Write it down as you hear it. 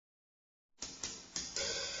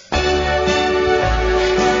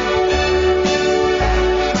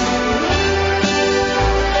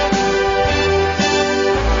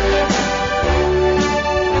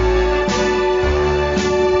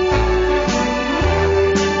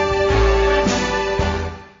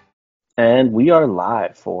And we are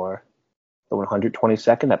live for the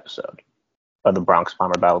 122nd episode of the Bronx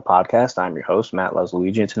Bomber Battle podcast. I'm your host, Matt Loves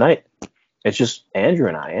Luigi, and tonight it's just Andrew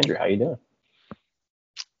and I. Andrew, how you doing?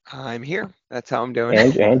 I'm here. That's how I'm doing.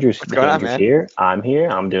 Andrew's What's going on, man? here. I'm here.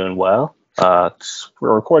 I'm doing well. We're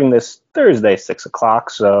recording this Thursday, 6 o'clock,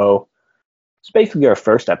 so it's basically our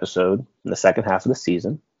first episode in the second half of the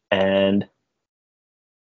season. And,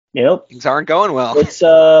 Things aren't going well. it's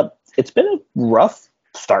been a rough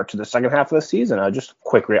start to the second half of the season. Just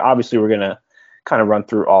quickly, obviously, we're gonna kind of run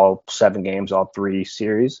through all 7 games, all 3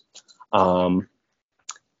 series. But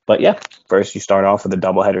yeah, first you start off with a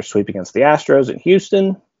doubleheader sweep against the Astros in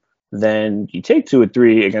Houston. Then you take 2 or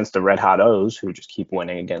 3 against the Red Hot O's, who just keep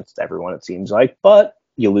winning against everyone, it seems like. But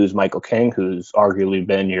you lose Michael King, who's arguably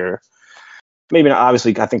been your maybe not,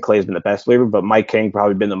 obviously, I think Clay's been the best reliever, but Mike King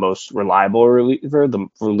probably been the most reliable reliever, the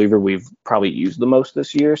reliever we've probably used the most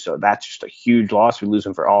this year. So that's just a huge loss. We lose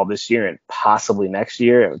him for all this year and possibly next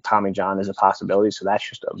year. Tommy John is a possibility. So that's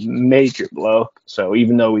just a major blow. So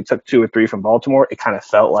even though we took 2 or 3 from Baltimore, it kind of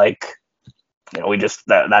felt like, we just,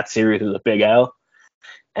 that series was a big L.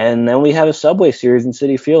 And then we had a Subway series in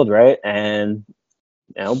Citi Field, right? And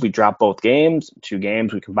we dropped both games. 2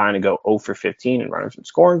 games, we combined to go 0 for 15 in runners in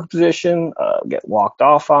scoring position, get walked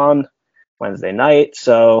off on Wednesday night.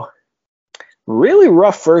 So really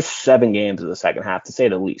rough first 7 games of the second half, to say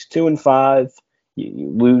the least. 2-5.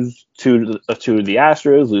 You lose 2 to the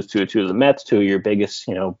Astros, lose 2 to the Mets, 2 of your biggest,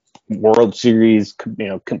 World Series,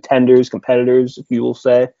 competitors, if you will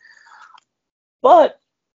say.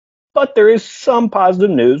 But there is some positive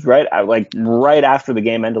news, right? Right after the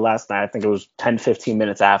game ended last night, I think it was 10, 15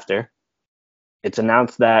 minutes after, it's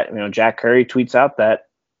announced that, Jack Curry tweets out that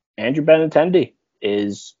Andrew Benintendi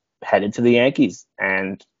is headed to the Yankees.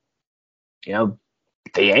 And, the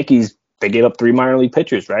Yankees, they gave up 3 minor league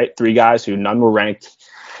pitchers, right? 3 guys who none were ranked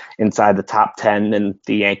inside the top 10 in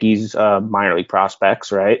the Yankees minor league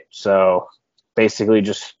prospects, right? So basically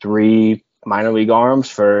just 3 minor league arms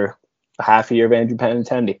for a half a year of Andrew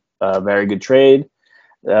Benintendi. Very good trade.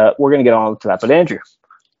 We're going to get on to that. But Andrew,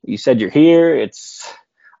 you said you're here.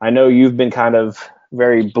 I know you've been kind of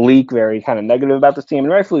very bleak, very kind of negative about this team,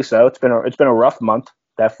 and rightfully so. It's been a rough month,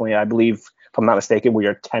 definitely. I believe, if I'm not mistaken, we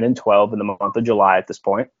are 10-12 in the month of July at this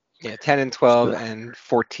point. Yeah, 10-12 and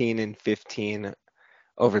 14-15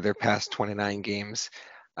 over their past 29 games.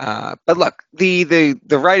 But look, the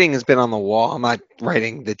writing has been on the wall. I'm not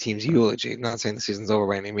writing the team's eulogy. I'm not saying the season's over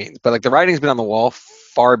by any means, but the writing's been on the wall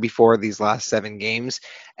far before these last 7 games.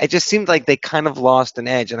 It just seemed like they kind of lost an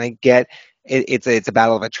edge, and I get it's a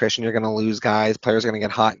battle of attrition. You're going to lose guys. Players are going to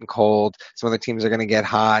get hot and cold. Some other teams are going to get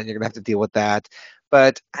hot, and you're going to have to deal with that.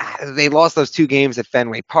 But they lost those 2 games at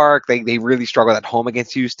Fenway Park. They really struggled at home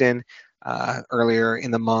against Houston earlier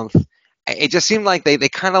in the month. It just seemed like they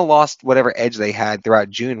kind of lost whatever edge they had throughout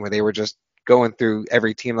June, where they were just going through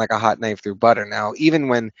every team like a hot knife through butter. Now, even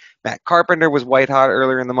when Matt Carpenter was white hot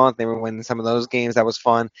earlier in the month, they were winning some of those games. That was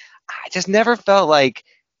fun. I just never felt like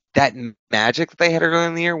that magic that they had earlier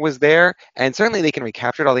in the year was there. And certainly they can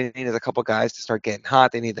recapture it. All they need is a couple guys to start getting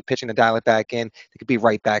hot. They need the pitching to dial it back in. They could be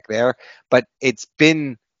right back there. But it's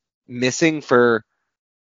been missing for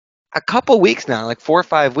a couple weeks now, like 4 or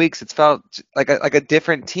 5 weeks. It's felt like a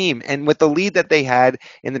different team, and with the lead that they had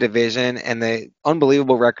in the division and the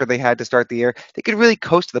unbelievable record they had to start the year, they could really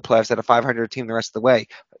coast to the playoffs at a 500 team the rest of the way.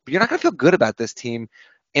 But you're not going to feel good about this team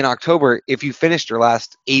in October if you finished your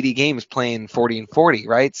last 80 games playing 40-40,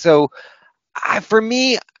 right? So for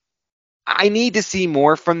me, I need to see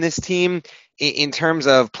more from this team in terms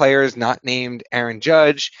of players not named Aaron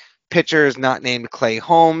Judge, pitchers not named Clay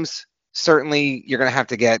Holmes. Certainly, you're going to have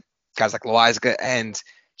to get guys like Loizaga and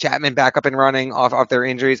Chapman back up and running off their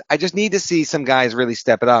injuries. I just need to see some guys really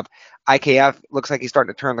step it up. IKF looks like he's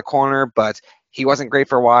starting to turn the corner, but he wasn't great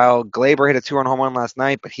for a while. Glaber hit a 2-run home run last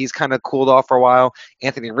night, but he's kind of cooled off for a while.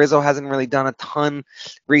 Anthony Rizzo hasn't really done a ton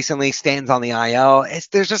recently, stands on the IL.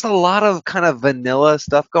 There's just a lot of kind of vanilla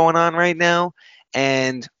stuff going on right now,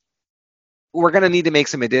 and we're going to need to make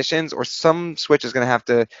some additions, or some switch is going to have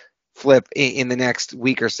to flip in the next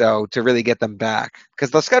week or so to really get them back, because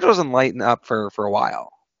the schedule doesn't lighten up for a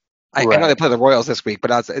while. I know they play the Royals this week, but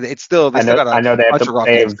it's still they still got a bunch of rough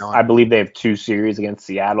games going. I believe they have 2 series against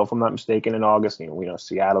Seattle, if I'm not mistaken, in August. We know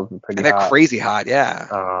Seattle's been pretty hot. And they're crazy hot, yeah.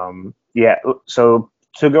 So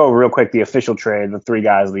to go real quick, the official trade, the 3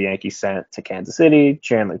 guys the Yankees sent to Kansas City: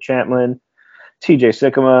 Chandler Chapman, TJ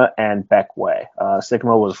Sikkema, and Beck Way.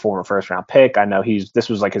 Sikkema was a former first-round pick. I know this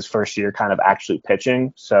was like his first year kind of actually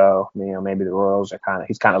pitching. So, maybe the Royals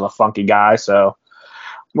he's kind of a funky guy. So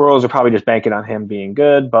Royals are probably just banking on him being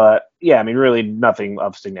good, but yeah, I mean, really nothing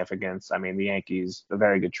of significance. I mean, the Yankees, a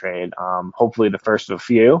very good trade. Hopefully the first of a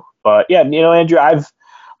few. But yeah, Andrew, I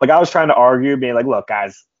was trying to argue, being like, look,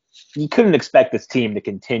 guys, you couldn't expect this team to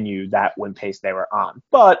continue that win pace they were on.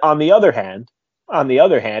 But on the other hand,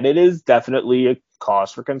 it is definitely a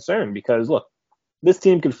cause for concern because look, this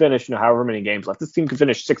team could finish, however many games left. This team could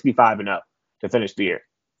finish 65-0 to finish the year.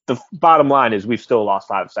 The bottom line is we've still lost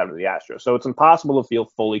 5-7 to the Astros, so it's impossible to feel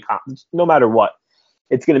fully confident. No matter what,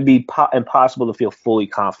 it's going to be impossible to feel fully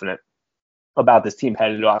confident about this team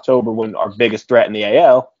headed into October when our biggest threat in the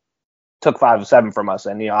AL took 5-7 from us,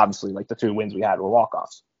 and obviously like the 2 wins we had were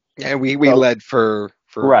walk-offs. Yeah, we led for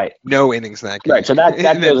right. no innings in that game. Right, so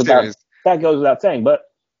that goes without saying, but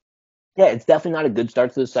yeah, it's definitely not a good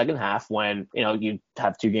start to the second half when, you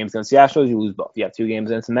have 2 games against the Astros, you lose both. You have 2 games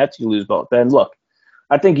against the Mets, you lose both. Then look,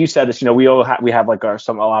 I think you said this, we have like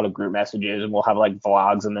a lot of group messages and we'll have like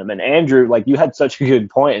vlogs in them. And Andrew, like you had such a good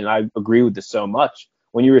point, and I agree with this so much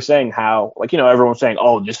when you were saying how, like, everyone's saying,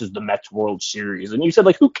 oh, this is the Mets World Series. And you said,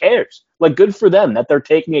 like, who cares? Like, good for them that they're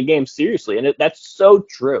taking a game seriously. And that's so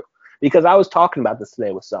true, because I was talking about this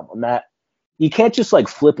today with someone that you can't just like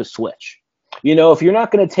flip a switch. If you're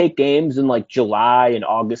not going to take games in like July and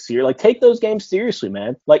August here, like take those games seriously,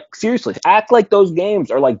 man. Like seriously, act like those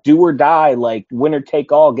games are like do or die, like winner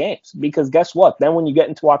take all games. Because guess what? Then when you get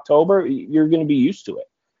into October, you're going to be used to it.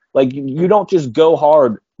 Like you don't just go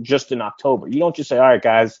hard just in October. You don't just say, all right,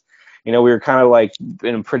 guys, we were kind of like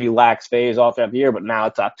in a pretty lax phase all throughout the year, but now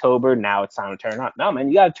it's October. Now it's time to turn it on. No, man,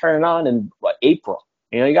 you got to turn it on in April.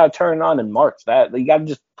 You got to turn it on in March. That you got to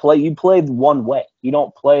just play. You play one way. You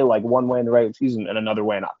don't play like one way in the regular season and another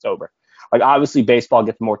way in October. Like obviously, baseball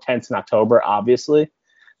gets more tense in October, obviously,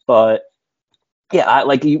 but yeah,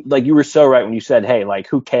 like you were so right when you said, hey, like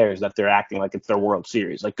who cares that they're acting like it's their World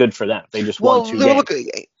Series? Like good for them. They just won 2 games. Look,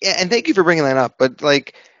 and thank you for bringing that up. But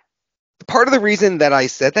like, part of the reason that I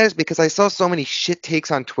said that is because I saw so many shit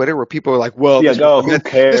takes on Twitter where people were like, well, who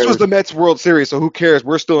cares? This was the Mets World Series, so who cares?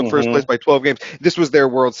 We're still in first place by 12 games. This was their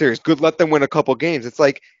World Series. Good, let them win a couple games. It's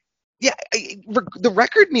like, yeah, the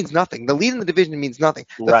record means nothing. The lead in the division means nothing.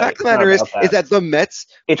 The fact of the matter is that the Mets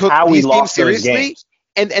took these games seriously,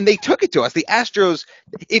 and they took it to us. The Astros,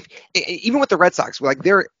 even with the Red Sox, like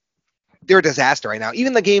they're a disaster right now.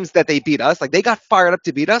 Even the games that they beat us, like they got fired up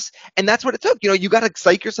to beat us, and that's what it took. You got to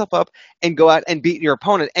psych yourself up and go out and beat your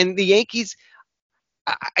opponent. And the Yankees,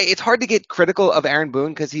 it's hard to get critical of Aaron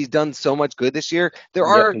Boone because he's done so much good this year. There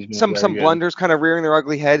are some blunders kind of rearing their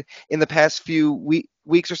ugly head in the past few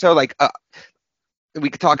weeks or so. Like we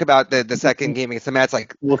could talk about the second game against the Mets,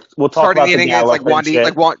 like we'll talk starting about the inning against like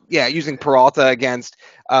Wandy, using Peralta against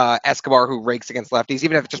Escobar, who rakes against lefties,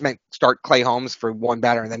 even if it just meant start Clay Holmes for one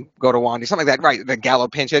batter and then go to Wandy, something like that. Right, the Gallo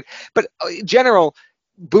pinch hit. But in general,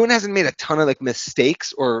 Boone hasn't made a ton of like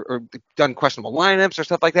mistakes or done questionable lineups or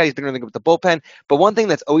stuff like that. He's been really good with the bullpen. But one thing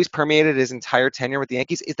that's always permeated his entire tenure with the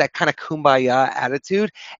Yankees is that kind of kumbaya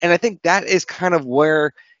attitude, and I think that is kind of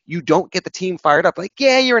where you don't get the team fired up. Like,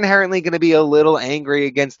 yeah, you're inherently going to be a little angry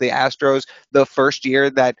against the Astros the first year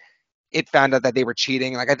that it found out that they were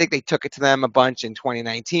cheating. Like, I think they took it to them a bunch in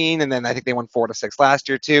 2019, and then I think they won 4-6 last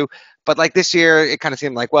year too. But like this year, it kind of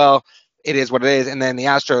seemed like, well, it is what it is. And then the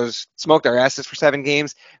Astros smoked our asses for 7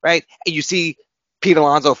 games, right? And you see Pete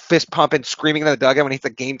Alonso fist pumping, screaming in the dugout when he hits a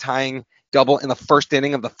game-tying double in the first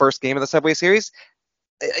inning of the first game of the Subway Series.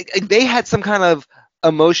 They had some kind of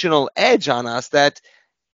emotional edge on us that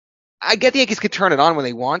I get the Yankees could turn it on when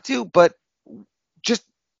they want to, but just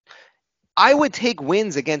I would take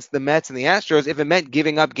wins against the Mets and the Astros if it meant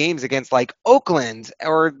giving up games against like Oakland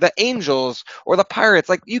or the Angels or the Pirates.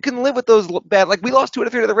 Like you can live with those bad. Like we lost 2 out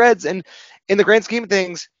of 3 to the Reds, and in the grand scheme of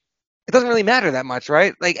things, it doesn't really matter that much,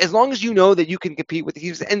 right? Like as long as you know that you can compete with the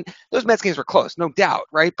Houston, and those Mets games were close, no doubt,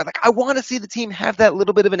 right? But like I want to see the team have that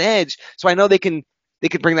little bit of an edge, so I know they could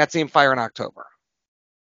bring that same fire in October.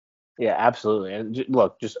 Yeah, absolutely. And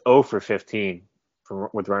look, just 0 for 15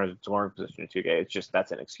 with runners in scoring position in 2 games. It's just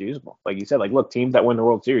that's inexcusable. Like you said, like look, teams that win the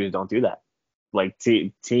World Series don't do that. Like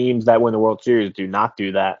teams that win the World Series do not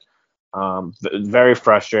do that. Very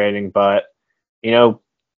frustrating, but a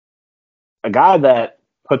guy that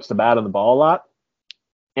puts the bat on the ball a lot,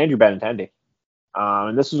 Andrew Benintendi.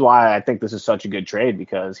 And this is why I think this is such a good trade,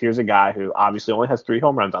 because here's a guy who obviously only has 3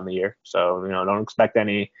 home runs on the year, so don't expect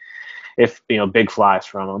any big flies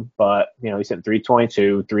from him. But he's hitting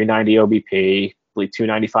 322, 390 OBP,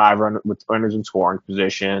 295 with runners in scoring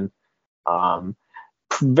position.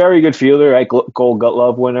 Very good fielder, right? Gold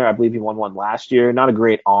Glove winner. I believe he won one last year. Not a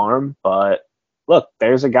great arm, but look,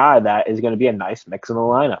 there's a guy that is going to be a nice mix in the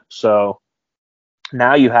lineup. So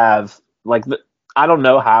now you have I don't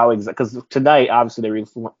know how exactly, because tonight, obviously, they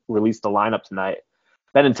released the lineup tonight.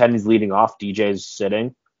 Benintendi's leading off, DJ's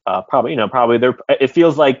sitting. Probably they're. It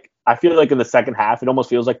feels like, I feel like in the second half, it almost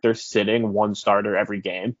feels like they're sitting one starter every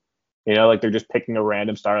game. Like they're just picking a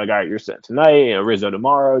random starter. Like, all right, you're sitting tonight, Rizzo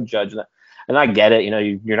tomorrow, Judge. And I get it.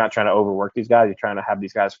 You're not trying to overwork these guys. You're trying to have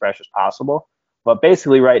these guys fresh as possible. But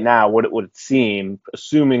basically, right now, what it would seem,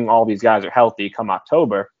 assuming all these guys are healthy come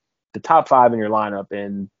October, the top five in your lineup,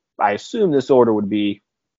 and I assume this order would be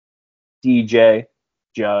DJ,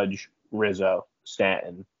 Judge, Rizzo,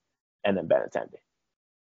 Stanton, and then Benintendi.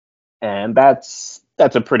 And that's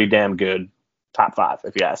a pretty damn good top five,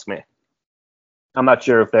 if you ask me. I'm not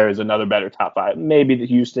sure if there's another better top five. Maybe the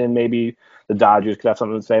Houston, maybe the Dodgers could have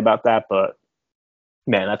something to say about that, but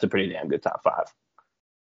man, that's a pretty damn good top five.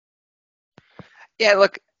 Yeah,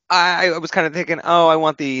 look, I was kind of thinking, I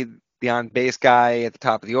want the on base guy at the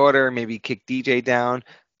top of the order, maybe kick DJ down,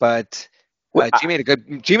 but G made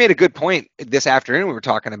a good point this afternoon. We were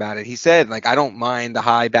talking about it. He said, like, I don't mind the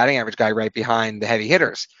high batting average guy right behind the heavy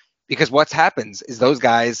hitters, because what happens is those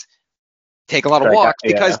guys take a lot of walks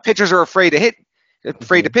because pitchers are afraid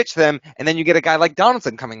to pitch them, and then you get a guy like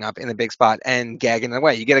Donaldson coming up in the big spot and gagging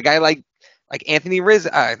away. You get a guy like Anthony Rizzo,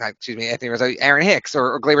 Aaron Hicks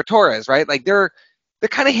or Gleyber Torres, right? Like they're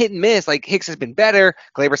kind of hit and miss. Like Hicks has been better,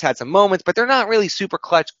 Gleyber's had some moments, but they're not really super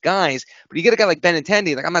clutch guys. But you get a guy like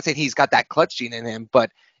Benintendi, like I'm not saying he's got that clutch gene in him, but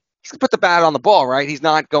he's gonna put the bat on the ball, right? He's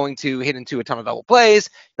not going to hit into a ton of double plays,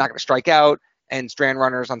 not going to strike out and strand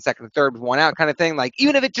runners on second and third with one out kind of thing. Like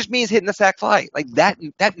even if it just means hitting the sac fly, like that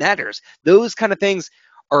matters. Those kind of things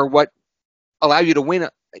are what allow you to win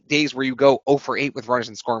days where you go 0 for 8 with runners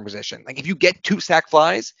in scoring position. Like if you get 2 sac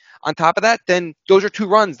flies on top of that, then those are 2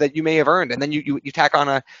 runs that you may have earned, and then you tack on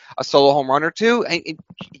a solo home run or 2, and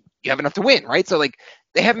you have enough to win, right? So like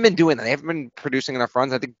they haven't been doing that. They haven't been producing enough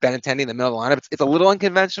runs. I think Benintendi in the middle of the lineup, it's a little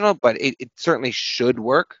unconventional, but it certainly should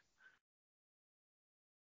work.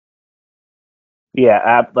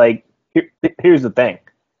 Yeah, here's the thing.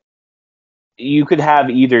 You could have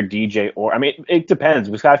either DJ or, I mean, it depends,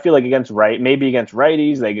 because I feel like maybe against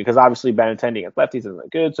righties, because obviously Benintendi against lefties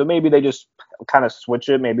isn't good, so maybe they just kind of switch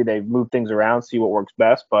it. Maybe they move things around, see what works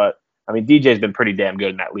best. But I mean, DJ's been pretty damn good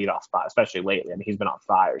in that leadoff spot, especially lately. I mean, he's been on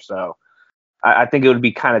fire. So I think it would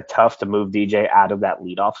be kind of tough to move DJ out of that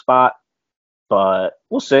leadoff spot. But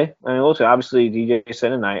we'll see. I mean, we'll see. Obviously, DJ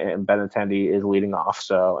sitting tonight and Benintendi is leading off.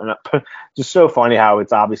 So, and just so funny how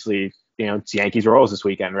it's obviously, it's Yankees Royals this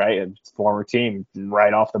weekend, right? And former team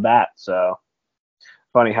right off the bat. So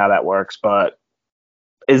funny how that works. But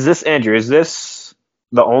Andrew, is this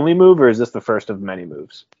the only move, or is this the first of many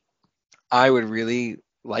moves? I would really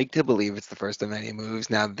like to believe it's the first of many moves.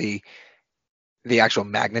 Now, the actual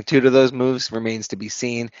magnitude of those moves remains to be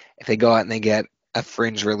seen. If they go out and they get a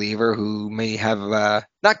fringe reliever who may have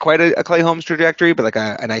not quite a Clay Holmes trajectory, but like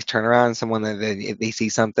a nice turnaround, someone that they see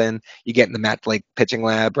something, you get in the Matt Blake pitching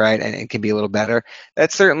lab, right, and it can be a little better.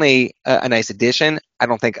 That's certainly a nice addition. I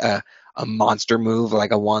don't think a monster move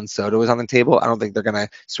like a Juan Soto is on the table. I don't think they're going to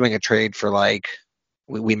swing a trade for, like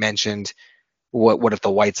we mentioned, what if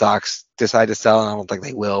the White Sox decide to sell, and I don't think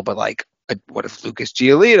they will, but like what if Lucas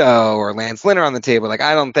Giolito or Lance Lynn are on the table? Like,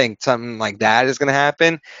 I don't think something like that is going to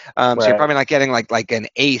happen. Right. So you're probably not getting like an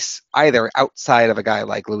ace either outside of a guy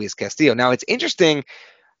like Luis Castillo. Now, it's interesting.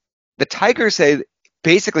 The Tigers say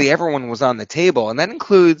basically everyone was on the table, and that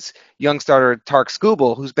includes young starter Tarek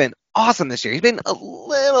Skubal, who's been awesome this year. He's been a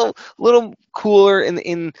little cooler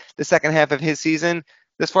in the second half of his season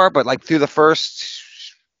this far, but like through the first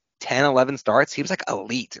 10, 11 starts, he was like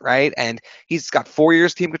elite, right? And he's got 4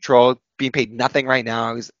 years team control, being paid nothing right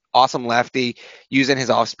now. He's awesome lefty, using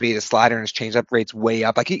his off speed, his slider, and his changeup rates way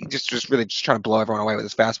up. Like he just really just trying to blow everyone away with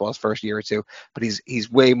his fastball his first year or two. But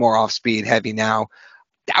he's way more off speed heavy now.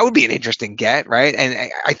 That would be an interesting get, right?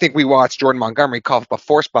 And I think we watched Jordan Montgomery cough up a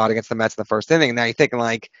 4 spot against the Mets in the first inning. And now you're thinking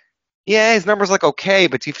like, yeah, his numbers look okay,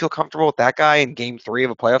 but do you feel comfortable with that guy in Game 3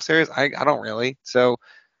 of a playoff series? I don't really. So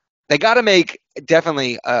they got to make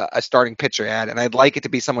definitely a starting pitcher ad, and I'd like it to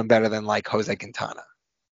be someone better than like Jose Quintana.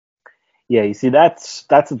 Yeah, you see, that's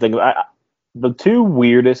the thing. The two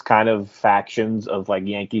weirdest kind of factions of like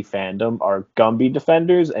Yankee fandom are Gumby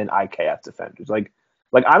defenders and IKF defenders. Like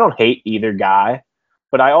I don't hate either guy,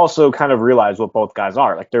 but I also kind of realize what both guys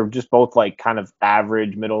are. Like they're just both like kind of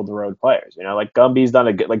average, middle of the road players. Like Gumby's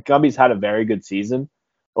had a very good season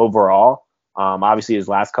overall. Obviously, his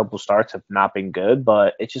last couple starts have not been good,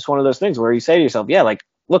 but it's just one of those things where you say to yourself, yeah, like,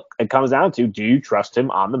 look, it comes down to, do you trust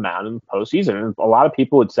him on the mound in the postseason? And a lot of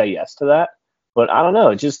people would say yes to that, but I don't know.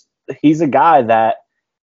 It's just, he's a guy that,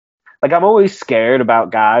 like, I'm always scared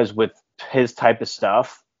about guys with his type of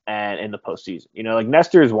stuff and in the postseason. Like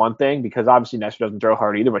Nestor is one thing because obviously Nestor doesn't throw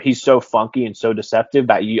hard either, but he's so funky and so deceptive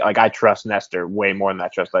that I trust Nestor way more than I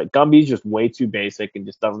trust like Gumby's just way too basic and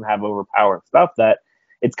just doesn't have overpowered stuff that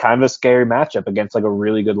it's kind of a scary matchup against like a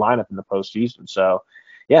really good lineup in the postseason. So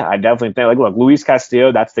yeah, I definitely think look, Luis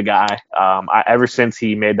Castillo, that's the guy. Ever since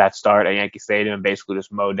he made that start at Yankee Stadium and basically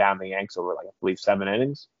just mowed down the Yanks over like I believe 7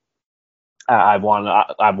 innings. I've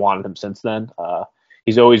wanted him since then.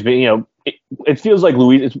 He's always been, it feels like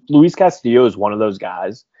Luis Castillo is one of those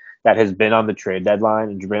guys that has been on the trade deadline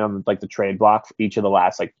and been on like the trade block for each of the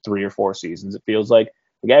last like 3 or 4 seasons. It feels like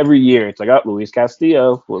every year it's like, oh, Luis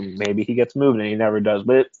Castillo, well, maybe he gets moved and he never does,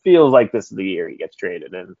 but it feels like this is the year he gets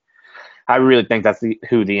traded. And I really think that's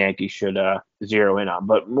who the Yankees should zero in on.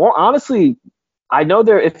 But more honestly, I know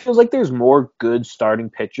it feels like there's more good starting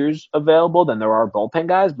pitchers available than there are bullpen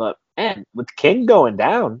guys, but man, with King going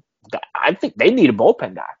down, I think they need a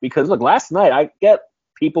bullpen guy because look, last night I get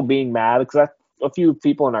people being mad because a few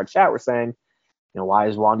people in our chat were saying, why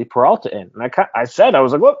is Wandy Peralta in? And I said, I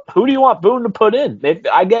was like, who do you want Boone to put in?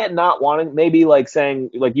 I get not wanting, maybe like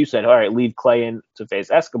saying, like you said, all right, leave Clay in to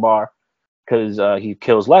face Escobar because he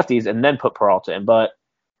kills lefties and then put Peralta in. But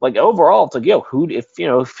like overall, it's like,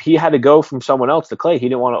 if he had to go from someone else to Clay, he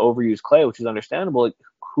didn't want to overuse Clay, which is understandable. Like,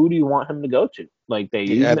 who do you want him to go to? Like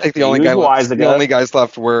I think the only guys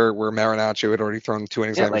left were Marinaccio, who had already thrown 2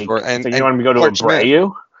 innings before, and you want him to go to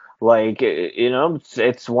Abreu? Like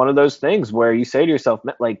it's one of those things where you say to yourself,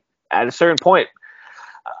 like at a certain point,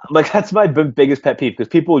 like that's my biggest pet peeve because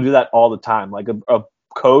people will do that all the time. Like a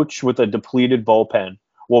coach with a depleted bullpen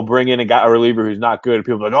will bring in a reliever who's not good. And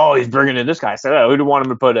people are like, oh, he's bringing in this guy. I said, who do you want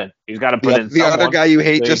him to put in? He's got to put in the other guy you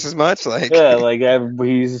hate just as much. Like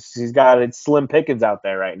he's got it slim pickets out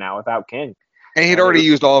there right now without King. And he'd already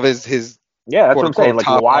used all of his. Yeah, that's what I'm saying. Like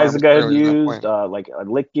Loaizaga had used, like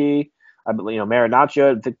Licky.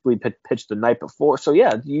 Marinaccio, I think we pitched the night before. So,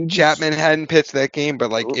 yeah. Chapman hadn't pitched that game,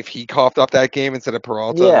 but, like, if he coughed up that game instead of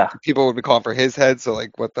Peralta, people would be calling for his head. So,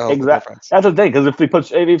 like, what the hell is the difference? That's the thing, because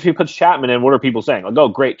if he puts Chapman in, what are people saying? Like, oh,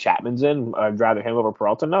 great, Chapman's in. I'd rather him over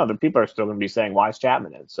Peralta. No, the people are still going to be saying, why is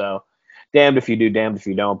Chapman in? So, damned if you do, damned if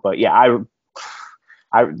you don't. But, yeah,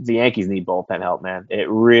 the Yankees need bullpen help, man. It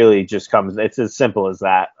really just comes. It's as simple as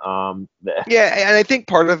that. Yeah, and I think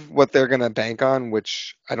part of what they're going to bank on,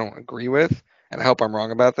 which I don't agree with, and I hope I'm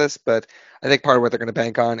wrong about this, but I think part of what they're going to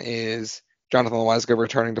bank on is Jonathan Loaizaga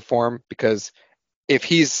returning to form, because if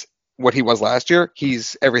he's what he was last year,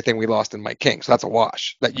 he's everything we lost in Mike King. So that's a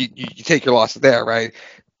wash. That you take your losses there, right?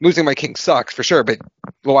 Losing Mike King sucks for sure, but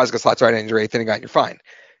Loaizaga slots right in your 8th inning guy, and you're fine.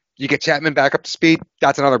 You get Chapman back up to speed,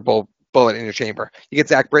 that's another bullet in your chamber. You get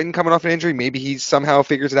Zach Britton coming off an injury, maybe he somehow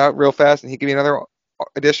figures it out real fast and he can be another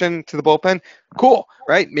addition to the bullpen. Cool,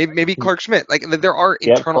 right? Maybe Clark Schmidt. Like, there are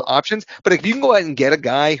internal options, but if you can go out and get a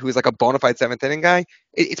guy who is like a bona fide 7th inning guy,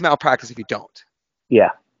 it's malpractice if you don't. Yeah.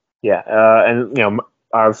 And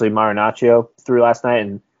obviously Marinaccio threw last night,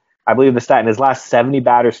 and I believe the stat in his last 70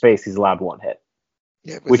 batters faced, he's allowed 1 hit.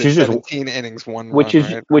 Yeah, which is 17 innings, which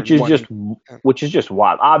is just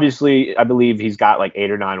wild. Obviously, I believe he's got like 8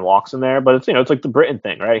 or 9 walks in there, but it's it's like the Britton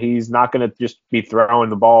thing, right? He's not going to just be throwing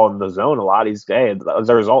the ball in the zone a lot. As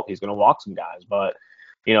a result, he's going to walk some guys, but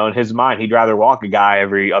in his mind, he'd rather walk a guy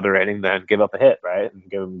every other inning than give up a hit, right? And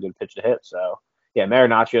give him a good pitch to hit. So yeah,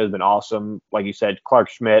 Marinaccio has been awesome. Like you said, Clark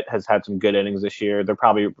Schmidt has had some good innings this year. They're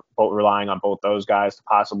probably both relying on both those guys to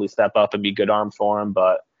possibly step up and be good arms for him,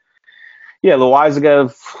 but. Yeah,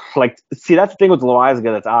 Loaizaga, that's the thing with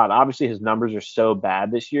Loaizaga that's odd. Obviously, his numbers are so bad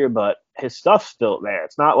this year, but his stuff's still there.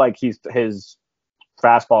 It's not like his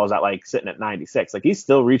fastball is at sitting at 96. Like, he's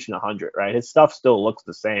still reaching 100, right? His stuff still looks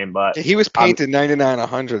the same, but he was painted 99,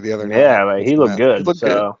 100 the other night. Yeah, he looked good.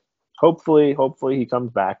 So hopefully he comes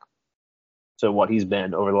back to what he's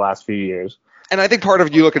been over the last few years. And I think part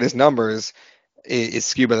of you look at his numbers is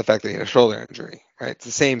skewed by the fact that he had a shoulder injury, right? It's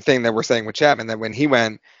the same thing that we're saying with Chapman, that when he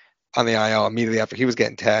went on the IL immediately after he was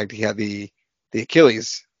getting tagged, he had the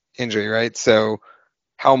Achilles injury, right? So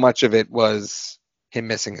how much of it was him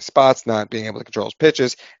missing his spots, not being able to control his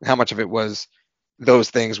pitches, and how much of it was those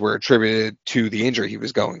things were attributed to the injury he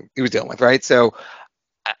was dealing with, right? So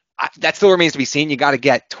that still remains to be seen. You got to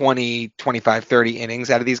get 20, 25, 30 innings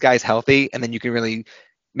out of these guys healthy, and then you can really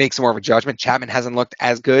make some more of a judgment. Chapman hasn't looked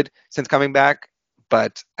as good since coming back,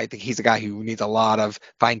 but I think he's a guy who needs a lot of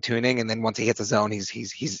fine tuning, and then once he hits a zone,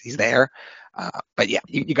 he's there. But yeah,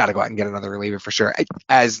 you got to go out and get another reliever for sure.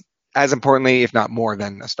 As importantly, if not more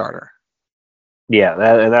than a starter. Yeah,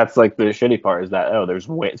 that's like the shitty part is that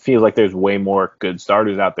it feels like there's way more good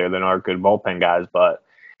starters out there than are good bullpen guys, but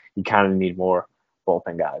you kind of need more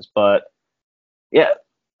bullpen guys. But yeah,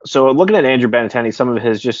 So looking at Andrew Benintendi, some of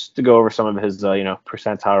his, just to go over some of his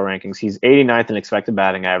percentile rankings, he's 89th in expected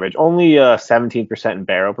batting average, only 17% in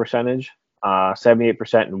barrel percentage,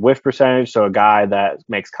 78% in whiff percentage. So a guy that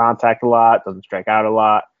makes contact a lot, doesn't strike out a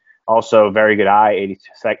lot. Also very good eye,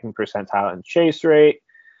 82nd percentile in chase rate,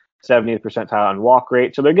 70th percentile in walk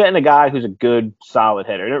rate. So they're getting a guy who's a good, solid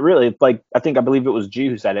hitter. And it really, like, I believe it was G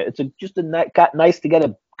who said it. It's nice to get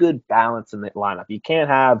a good balance in the lineup. You can't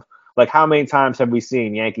have, like, how many times have we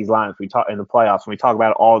seen Yankees lineups we talk in the playoffs, and we talk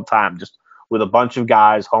about it all the time, just with a bunch of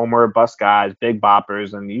guys, homer bust guys, big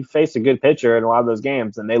boppers, and you face a good pitcher in a lot of those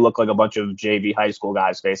games, and they look like a bunch of JV high school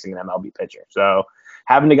guys facing an MLB pitcher. So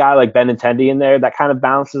having a guy like Benintendi in there, that kind of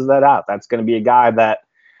balances that out. That's going to be a guy that,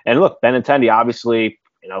 and look, Benintendi, obviously,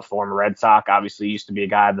 former Red Sox, obviously used to be a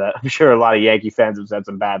guy that I'm sure a lot of Yankee fans have said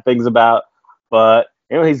some bad things about, but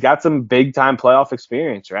he's got some big time playoff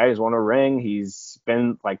experience, right? He's won a ring. He's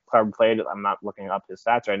been probably played. I'm not looking up his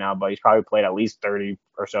stats right now, but he's probably played at least 30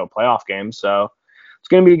 or so playoff games. So it's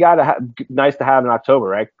going to be a guy nice to have in October,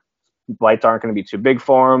 right? Lights aren't going to be too big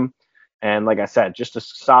for him. And like I said, just a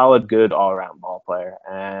solid, good all around ball player.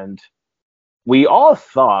 And we all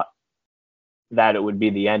thought that it would be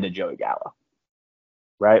the end of Joey Gallo,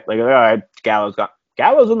 right? Like, all right, Gallo's gone.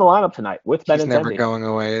 Gallo's in the lineup tonight with Benintendi. He's never going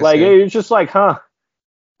away. It's just like, huh?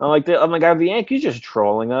 I'm like, are the Yankees just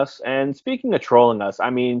trolling us? And speaking of trolling us, I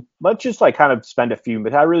mean, let's just kind of spend a few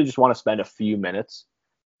minutes. I really just want to spend a few minutes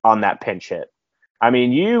on that pinch hit. I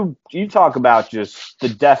mean, you talk about just the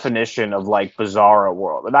definition of bizarro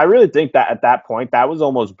world. And I really think that at that point, that was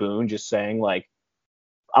almost Boone just saying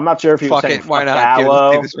I'm not sure if he was saying why not?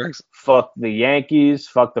 Gallo, fuck the Yankees,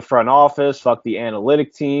 fuck the front office, fuck the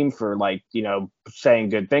analytic team for saying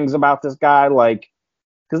good things about this guy.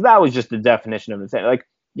 Because that was just the definition of insane.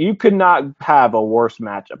 You could not have a worse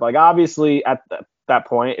matchup. Obviously at that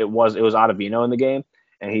point it was Ottavino in the game,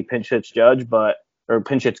 and he pinch hits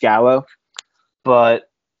pinch hits Gallo. But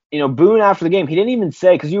Boone after the game, he didn't even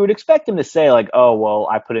say, because you would expect him to say oh well,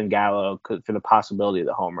 I put in Gallo for the possibility of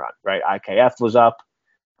the home run, right? IKF was up.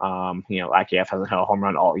 IKF hasn't had a home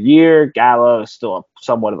run all year. Gallo is still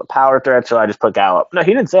somewhat of a power threat, so I just put Gallo up. No,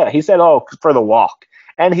 he didn't say that. He said, for the walk.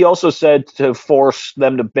 And he also said to force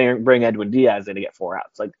them to bring Edwin Diaz in to get 4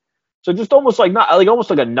 outs. So just almost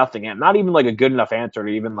almost a nothing answer, not even a good enough answer to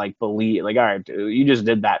even believe. All right, dude, you just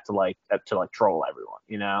did that to troll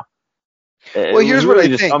everyone, Well, here's what I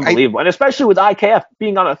just think. Unbelievable, and especially with IKF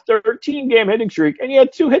being on a 13-game hitting streak, and he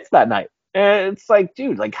had 2 hits that night. And it's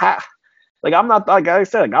dude, I'm not, like I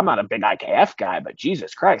said, I'm not a big IKF guy, but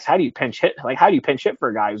Jesus Christ, how do you pinch hit? How do you pinch hit for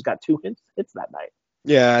a guy who's got 2 hits that night?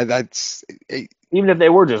 Yeah, that's even if they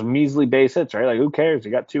were just measly base hits, right? Who cares? He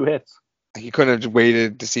got 2 hits. He couldn't have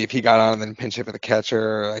waited to see if he got on and then pinch hit for the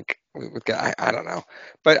catcher. I don't know,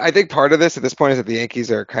 but I think part of this at this point is that the Yankees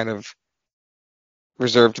are kind of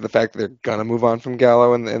reserved to the fact that they're gonna move on from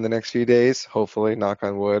Gallo in the next few days. Hopefully, knock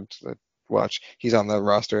on wood. Watch, he's on the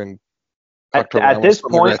roster and. At this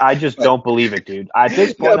point, I just don't believe it, dude. At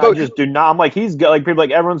this point, I just do not. I'm he's people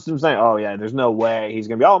everyone's saying, oh yeah, there's no way he's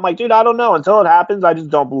gonna be. Oh, I'm dude, I don't know. Until it happens, I just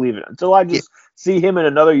don't believe it. Until I just see him in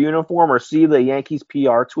another uniform or see the Yankees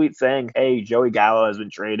PR tweet saying, hey, Joey Gallo has been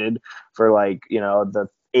traded for the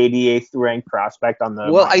 88th ranked prospect on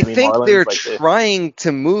the. Well, Miami I think Marlins. they're trying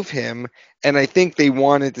to move him, and I think they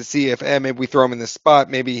wanted to see if maybe we throw him in this spot,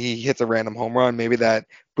 maybe he hits a random home run, maybe that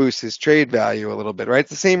boosts his trade value a little bit, right? It's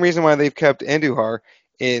the same reason why they've kept Andujar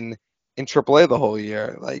in AAA the whole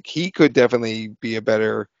year. He could definitely be a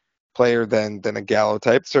better player than a Gallo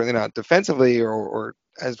type. Certainly not defensively or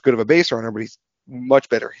as good of a base runner, but he's much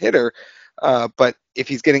better hitter. But if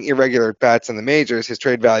he's getting irregular bats in the majors, his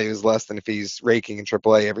trade value is less than if he's raking in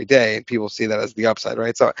AAA every day, and people see that as the upside,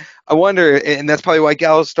 right? So I wonder, and that's probably why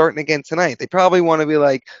Gallo's starting again tonight. They probably want to be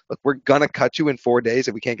look, we're gonna cut you in 4 days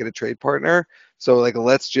if we can't get a trade partner. So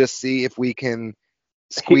let's just see if we can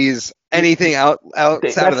squeeze anything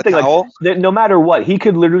outside of the towel. No matter what, he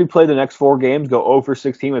could literally play the next 4 games, go 0 for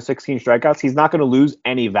 16 with 16 strikeouts. He's not going to lose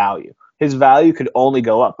any value. His value could only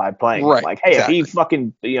go up by playing. Right, hey, exactly. If he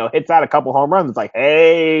fucking hits out a couple home runs, it's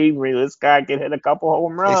hey, this guy can hit a couple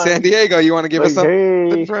home runs. Hey, San Diego, you want to give us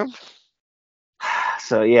something for him?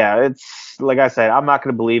 So yeah, it's like I said, I'm not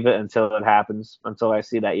going to believe it until it happens. Until I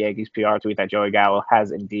see that Yankees PR tweet that Joey Gallo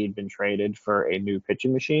has indeed been traded for a new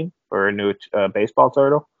pitching machine or a new baseball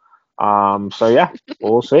turtle. So yeah,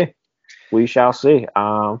 we'll see. We shall see.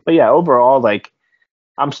 But yeah, overall,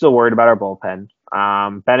 I'm still worried about our bullpen.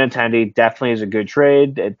 Benintendi definitely is a good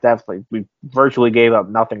trade. We virtually gave up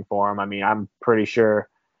nothing for him. I mean, I'm pretty sure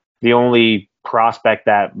the only prospect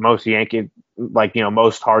that most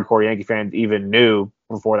hardcore Yankee fans even knew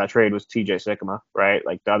before that trade was T.J. Sikkema, right?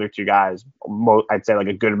 Like the other two guys, I'd say like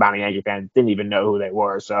a good amount of Yankee fans didn't even know who they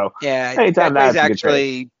were. So Yeah, anytime that's a good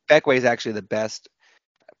trade. Beckway's actually the best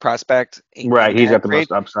prospect Right, in he's that got the trade.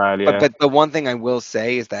 most upside, But yeah. the one thing I will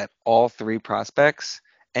say is that all three prospects,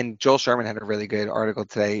 and Joel Sherman had a really good article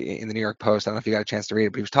today in the New York Post. I don't know if you got a chance to read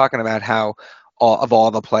it, but he was talking about how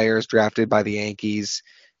all the players drafted by the Yankees,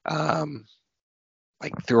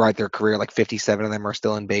 like throughout their career, like 57 of them are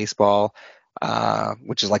still in baseball,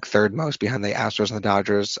 which is like third most behind the Astros and the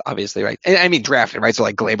Dodgers, obviously, right? And I mean drafted, right? So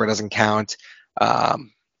like Glaber doesn't count.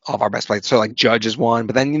 All of our best players. So like Judge is one,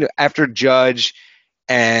 but then after Judge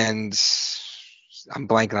and I'm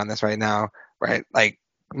blanking on this right now, right? Like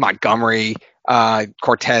Montgomery,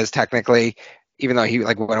 Cortez, technically, even though he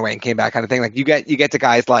like went away and came back, kind of thing. Like you get to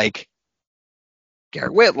guys like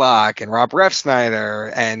Garrett Whitlock and Rob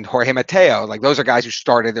Refsnyder and Jorge Mateo. Like those are guys who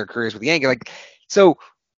started their careers with the Yankees. Like so,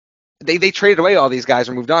 they traded away all these guys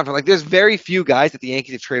or moved on from. Like there's very few guys that the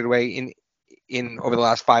Yankees have traded away in over the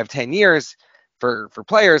last 5-10 years for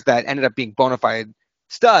players that ended up being bona fide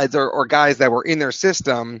studs or guys that were in their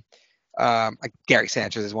system. Like Gary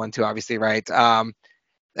Sanchez is one too, obviously, right?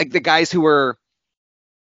 Like the guys who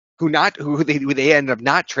they ended up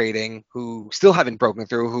not trading, who still haven't broken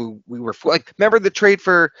through, who we were like. Remember the trade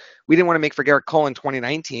we didn't want to make for Garrett Cole in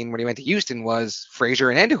 2019 when he went to Houston was Frazier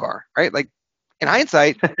and Andujar, right? Like in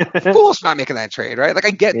hindsight, foolish for not making that trade, right? Like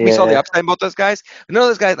I get we saw the upside in both those guys, but none of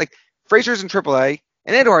those guys like Frazier's in AAA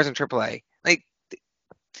and Andujar's in AAA. Like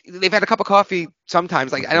they've had a cup of coffee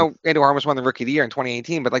sometimes. Like I know Andujar almost won the Rookie of the Year in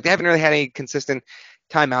 2018, but like they haven't really had any consistent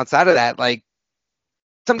time outside of that. Like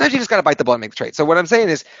sometimes you just got to bite the bullet and make the trade. So what I'm saying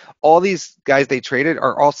is all these guys they traded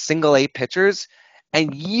are all single A pitchers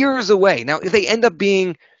and years away. Now, if they end up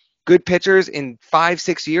being good pitchers in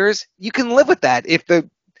 5-6 years, you can live with that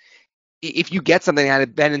if you get something out of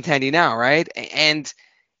Benintendi now, right? And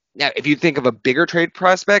now if you think of a bigger trade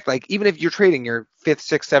prospect, like even if you're trading your 5th,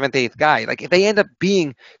 6th, 7th, 8th guy, like if they end up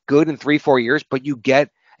being good in 3-4 years, but you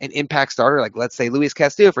get an impact starter, like let's say Luis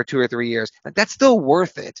Castillo for 2 or 3 years, that's still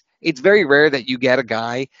worth it. It's very rare that you get a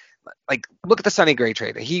guy like look at the Sonny Gray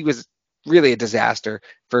trade. He was really a disaster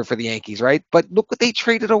for the Yankees, right? But look what they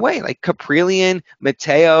traded away, like Caprillion,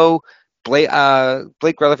 Mateo, Blake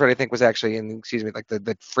Rutherford, I think was actually like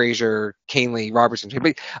the Frazier, Canely, Robertson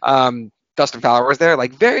trade. But Dustin Fowler was there.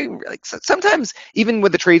 Like very like sometimes even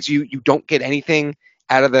with the trades you don't get anything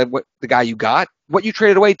out of the guy you got. What you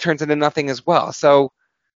traded away turns into nothing as well. So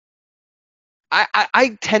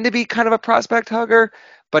I tend to be kind of a prospect hugger,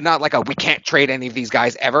 but not like we can't trade any of these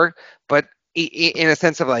guys ever. But in a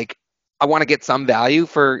sense of like, I want to get some value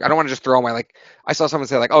I don't want to just throw my like. I saw someone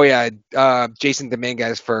say like, oh yeah, Jason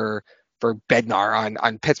Dominguez for Bednar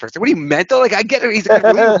on Pittsburgh. So what do you meant though? Like I get it, he's a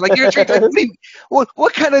good reliever. Like you're trade like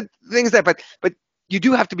what kind of thing is that? But you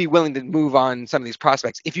do have to be willing to move on some of these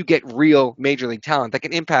prospects if you get real major league talent that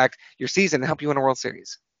can impact your season and help you win a World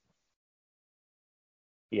Series.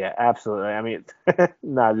 Yeah, absolutely. I mean,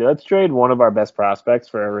 let's trade one of our best prospects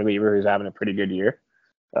for a reliever who's having a pretty good year.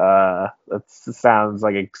 That sounds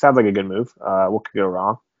like a good move. What could go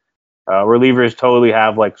wrong? Relievers totally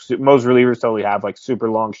have most relievers totally have like super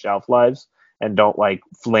long shelf lives and don't like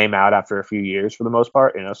flame out after a few years for the most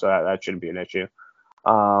part. So that shouldn't be an issue.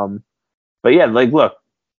 But yeah, like look,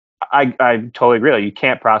 I totally agree. Like, you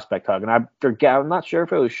can't prospect hug, and I'm not sure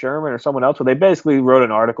if it was Sherman or someone else, but they basically wrote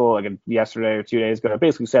an article like yesterday or 2 days ago. That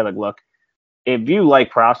basically said like, look, if you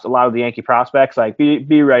like a lot of the Yankee prospects, like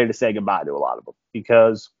be ready to say goodbye to a lot of them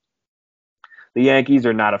because the Yankees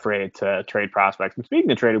are not afraid to trade prospects. And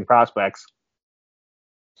speaking of trading prospects,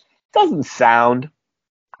 it doesn't sound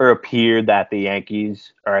or appear that the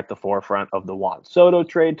Yankees are at the forefront of the Juan Soto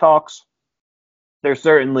trade talks. They're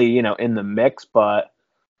certainly in the mix, but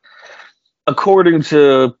according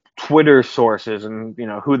to Twitter sources, and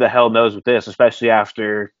who the hell knows with this, especially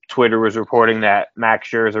after Twitter was reporting that Max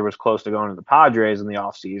Scherzer was close to going to the Padres in the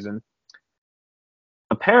offseason.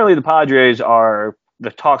 Apparently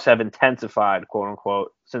the talks have intensified, quote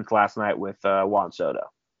unquote, since last night with Juan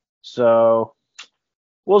Soto. So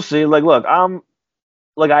we'll see. Like, look,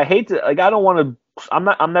 I hate to, I don't want to,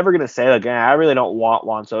 I'm never going to say like, I really don't want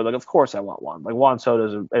Juan Soto. Like, of course I want one. Like, Juan Soto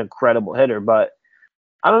is an incredible hitter, but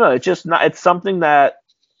I don't know. It's just not. It's something that,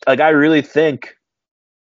 like, I really think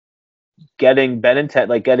getting Benintendi,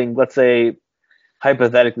 like getting, let's say,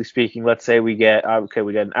 hypothetically speaking, let's say we get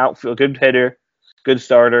an outfield, good hitter, good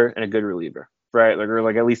starter, and a good reliever, right? Like, or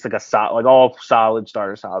like at least like all solid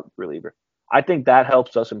starter, solid reliever. I think that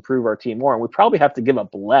helps us improve our team more, and we probably have to give up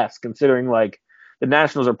less, considering like the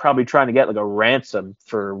Nationals are probably trying to get like a ransom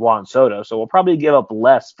for Juan Soto, so we'll probably give up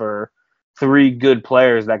less for three good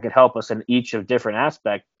players that could help us in each of different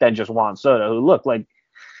aspects than just Juan Soto, who look like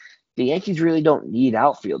the Yankees really don't need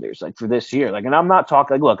outfielders like for this year. Like, and I'm not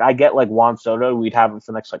talking like, look, I get like Juan Soto, we'd have him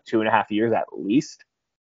for the next like 2.5 years at least,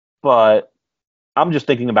 but I'm just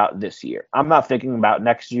thinking about this year. I'm not thinking about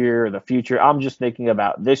next year or the future. I'm just thinking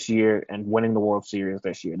about this year and winning the World Series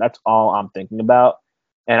this year. That's all I'm thinking about.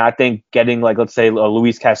 And I think getting like, let's say,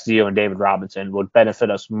 Luis Castillo and David Robinson would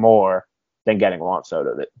benefit us more than getting Juan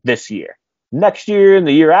Soto this year. Next year and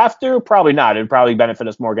the year after, probably not. It would probably benefit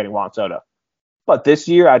us more getting Juan Soto. But this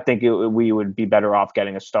year, I think we would be better off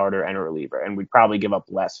getting a starter and a reliever, and we'd probably give up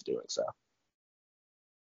less doing so.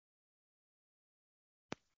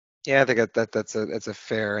 Yeah, I think that's a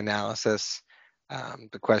fair analysis.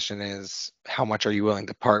 The question is, how much are you willing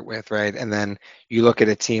to part with, right? And then you look at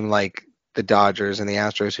a team like the Dodgers and the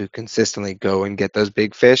Astros who consistently go and get those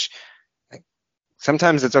big fish. Like,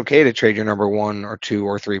 sometimes it's okay to trade your number 1 or 2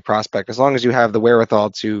 or 3 prospect as long as you have the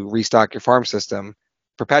wherewithal to restock your farm system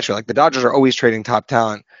perpetually. Like the Dodgers are always trading top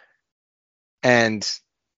talent, and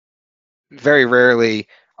very rarely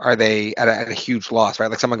are they at a huge loss, right?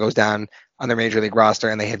 Like someone goes down on their major league roster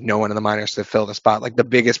and they have no one in the minors to fill the spot. Like the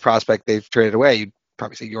biggest prospect they've traded away, you'd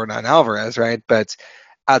probably say Yordan Alvarez, right? But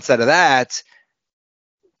outside of that,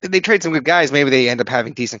 they trade some good guys. Maybe they end up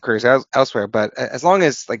having decent careers elsewhere. But as long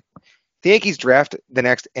as like the Yankees draft the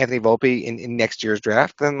next Anthony Volpe in next year's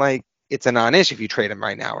draft, then like it's a non-issue if you trade him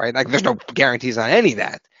right now, right? Like there's no guarantees on any of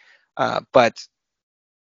that. But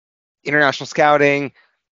international scouting,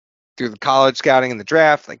 through the college scouting and the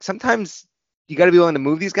draft, like sometimes you got to be willing to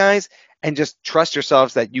move these guys and just trust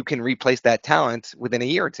yourselves that you can replace that talent within a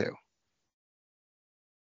year or two.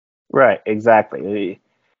 Right, exactly.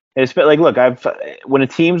 It's like, look, when the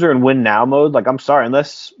teams are in win now mode, like I'm sorry,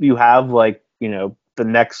 unless you have like the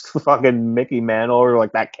next fucking Mickey Mantle or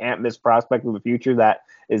like that can't miss prospect of the future that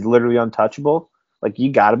is literally untouchable, like you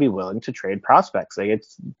got to be willing to trade prospects. Like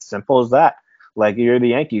it's simple as that. Like you're the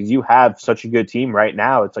Yankees, you have such a good team right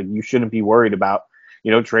now. It's like you shouldn't be worried about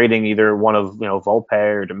trading either one of Volpe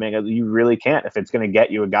or Dominguez. You really can't if it's going to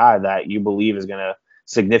get you a guy that you believe is going to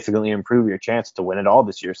significantly improve your chance to win it all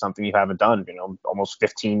this year, something you haven't done almost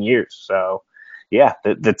 15 years. So yeah,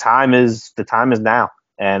 the time is now.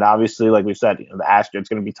 And obviously, like we said, the Astros, it's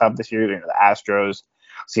going to be tough this year. The Astros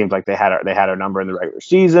seems like they had our number in the regular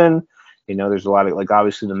season. There's a lot of like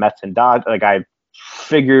obviously the Mets and Dodgers. Like I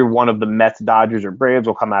figure one of the Mets, Dodgers, or Braves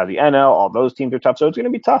will come out of the NL. All those teams are tough, so it's going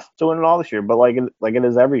to be tough to win it all this year. But like it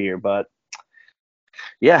is every year. But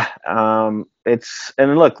yeah, and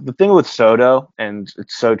look, the thing with Soto, and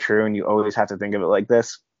it's so true, and you always have to think of it like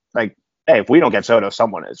this. Like, hey, if we don't get Soto,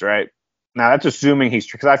 someone is, right? Now that's assuming he's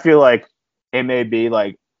true, because I feel like it may be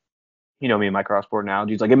like, me and my cross-sport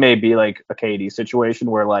analogies, like it may be like a KD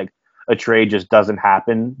situation where like a trade just doesn't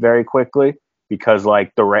happen very quickly because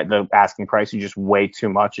like the asking price is just way too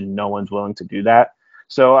much and no one's willing to do that.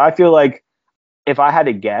 So I feel like if I had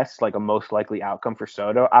to guess like a most likely outcome for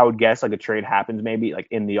Soto, I would guess like a trade happens maybe like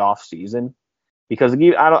in the off season, because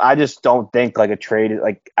I just don't think like a trade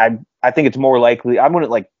like I think it's more likely. I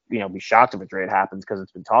wouldn't like be shocked if a trade happens because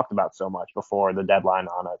it's been talked about so much before the deadline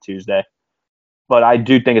on a Tuesday. But I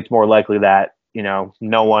do think it's more likely that no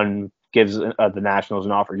one gives the Nationals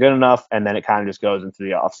an offer good enough, and then it kind of just goes into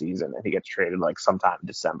the off season and he gets traded like sometime in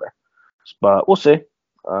December. But we'll see.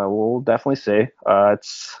 We'll definitely see.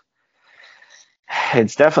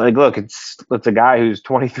 It's definitely it's a guy who's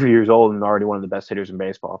 23 years old and already one of the best hitters in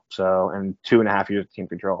baseball. So, and 2.5 years of team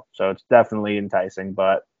control. So it's definitely enticing.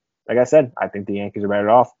 But like I said, I think the Yankees are better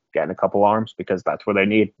off getting a couple arms because that's what they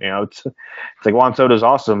need. It's like Juan Soto's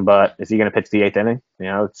awesome, but is he going to pitch the 8th inning?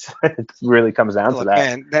 It really comes down to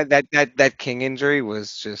that. Man, that King injury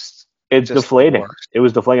was just. It's just deflating. It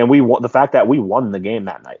was deflating. And we won, the fact that we won the game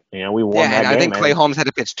that night. We won that game. I think Clay Holmes had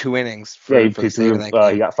to pitch 2 innings. He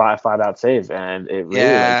got five out saves, and it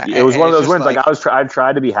really it was one of those wins. Like I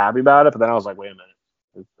tried to be happy about it, but then I was like, wait a minute.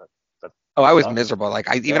 I was miserable. Like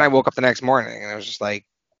I woke up the next morning and I was just like,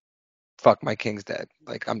 fuck, my King's dead.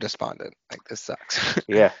 Like I'm despondent. Like this sucks.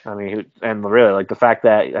 Yeah, I mean, and really, like the fact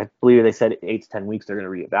that I believe they said 8 to 10 weeks they're going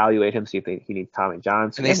to reevaluate him, see if he needs Tommy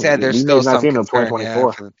John. And they said there's still some concern,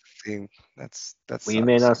 2024. That's we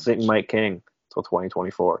may not see Mike King until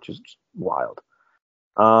 2024, which is wild.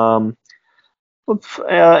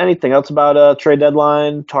 Anything else about trade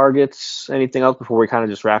deadline targets? Anything else before we kind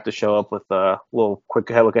of just wrap the show up with a little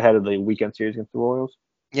quick look ahead of the weekend series against the Royals?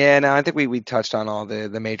 Yeah, no, I think we touched on all the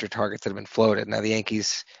major targets that have been floated. Now the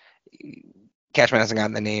Yankees, Cashman hasn't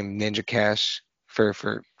gotten the name Ninja Cash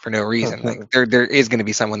for no reason. Like there is going to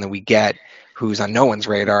be someone that we get who's on no one's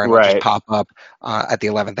radar and will just pop up at the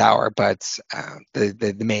 11th hour. But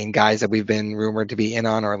the main guys that we've been rumored to be in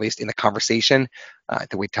on, or at least in the conversation, I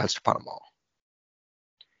think we touched upon them all.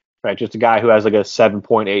 Right, just a guy who has like a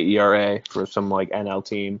 7.8 ERA for some like NL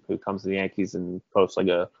team who comes to the Yankees and posts like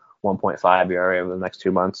a 1.5 ERA over the next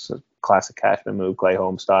 2 months. Classic Cashman move, Clay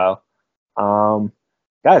Holmes style.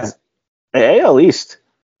 Guys, the AL East,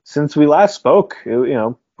 since we last spoke,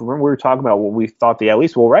 remember we were talking about what we thought the AL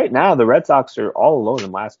East. Well, right now the Red Sox are all alone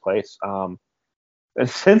in last place. And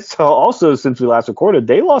since we last recorded,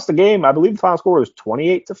 they lost the game. I believe the final score was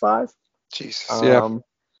 28-5. Jesus, yeah.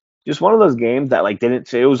 Just one of those games that like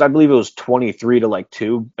didn't. It was, I believe it was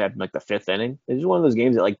 23-2 at like the fifth inning. It's just one of those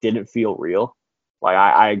games that like didn't feel real. Like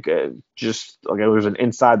I just like it was an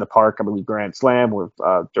inside the park, I believe, grand slam where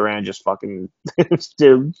Duran just fucking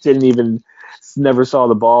didn't even never saw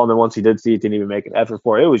the ball, and then once he did see it, didn't even make an effort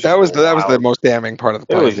for it. It was that was the most damning part of the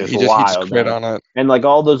play. It was just wild. He just quit on it. And like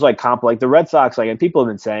all those like the Red Sox, like, and people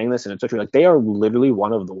have been saying this, and it's like they are literally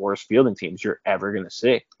one of the worst fielding teams you're ever gonna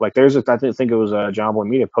see. Like I think it was John Boy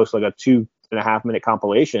Media posted like a 2.5 minute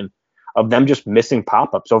compilation of them just missing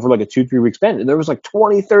pop-ups over like a 2-3 week span. And there was like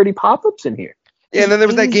 20-30 pop-ups in here. Yeah, and then there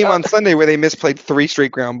was that game on Sunday where they misplayed 3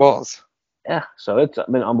 straight ground balls. Yeah, so it's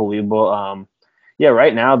been unbelievable.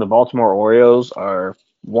 Right now the Baltimore Orioles are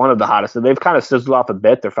one of the hottest. They've kind of sizzled off a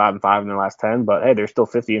bit. They're 5-5 in their last 10, but hey, they're still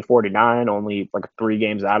 50-49, only like 3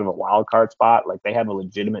 games out of a wild card spot. Like they have a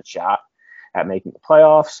legitimate shot at making the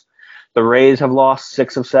playoffs. The Rays have lost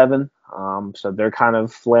 6 of 7, so they're kind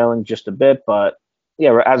of flailing just a bit, but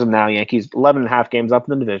yeah, as of now, Yankees 11.5 games up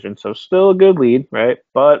in the division, so still a good lead, right?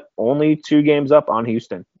 But only 2 games up on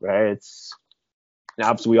Houston, right? It's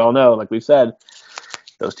now, so we all know, like we've said,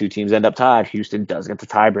 those 2 teams end up tied. Houston does get the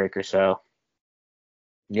tiebreaker, so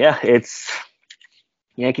yeah, it's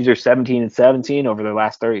Yankees are 17-17 over their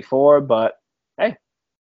last 34, but hey,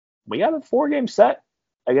 we got a 4-game set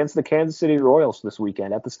against the Kansas City Royals this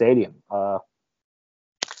weekend at the stadium.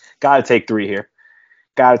 Got to take 3 here.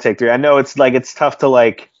 Got to take 3. I know it's tough to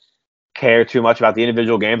like care too much about the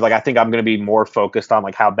individual games. Like I think I'm going to be more focused on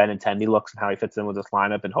like how Benintendi looks and how he fits in with this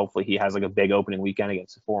lineup, and hopefully he has like a big opening weekend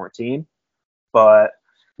against a former team. But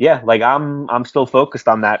yeah, like I'm still focused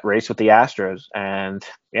on that race with the Astros, and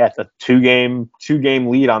yeah, it's a 2-game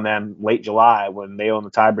lead on them late July when they own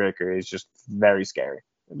the tiebreaker is just very scary,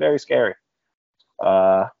 very scary.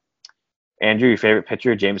 Andrew, your favorite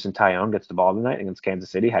pitcher, Jameson Taillon, gets the ball tonight against Kansas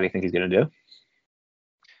City. How do you think he's going to do?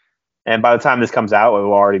 And by the time this comes out, it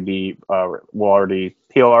will already be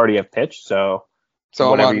he'll already have pitched. So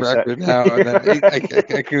I'm on record now. And then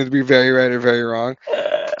I could be very right or very wrong.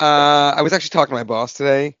 I was actually talking to my boss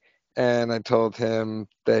today, and I told him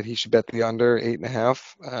that he should bet the under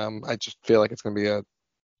 8.5. I just feel like it's going to be a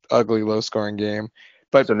ugly, low-scoring game.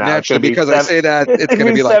 But so naturally, because I say that, it's going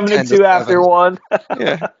to be like 7-2 after 1.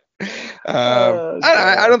 Yeah.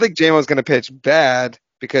 I don't think JMO's going to pitch bad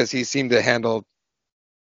because he seemed to handle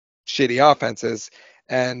shitty offenses,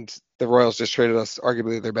 and the Royals just traded us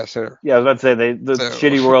arguably their best hitter. Yeah, I was about to say the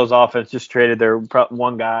shitty Royals offense just traded their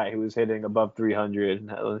one guy who was hitting above 300.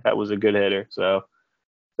 That was a good hitter. So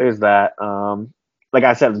there's that. Like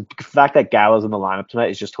I said, the fact that Gallo's in the lineup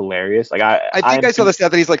tonight is just hilarious. Like I think I saw the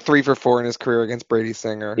stat that he's like 3 for 4 in his career against Brady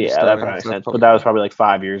Singer. Yeah, that probably makes sense. But that was probably like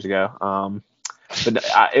 5 years ago. But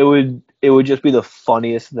it would just be the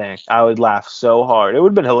funniest thing. I would laugh so hard. It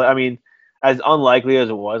would have been hilarious. I mean, as unlikely as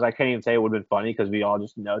it was, I can't even say it would have been funny because we all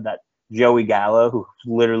just know that Joey Gallo, who's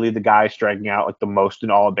literally the guy striking out like the most in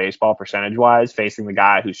all of baseball percentage-wise, facing the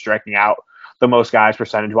guy who's striking out the most guys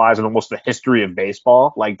percentage-wise in almost the history of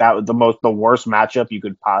baseball. Like that was the worst matchup you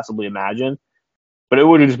could possibly imagine. But it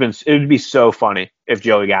would be so funny if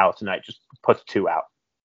Joey Gallo tonight just puts 2 out.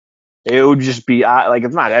 It would just be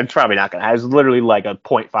it's probably not going to. There's literally like a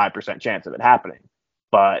 0.5% chance of it happening.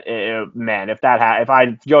 But if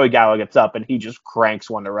Joey Gallo gets up and he just cranks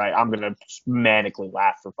one to right, I'm gonna manically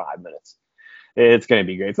laugh for 5 minutes. It's gonna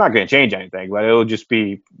be great. It's not gonna change anything, but it'll just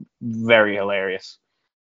be very hilarious.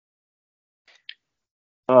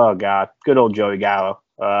 Oh God, good old Joey Gallo.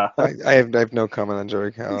 I have no comment on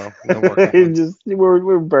Joey Gallo. No more comments.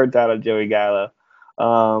 We're burnt out on Joey Gallo.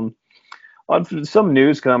 On some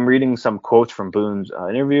news, because I'm reading some quotes from Boone's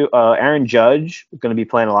interview. Aaron Judge is going to be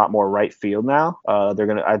playing a lot more right field now. They're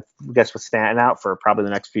going to, I guess, with Stanton out for probably the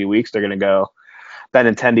next few weeks, they're going to go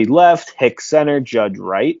Benintendi left, Hicks center, Judge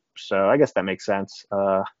right. So I guess that makes sense.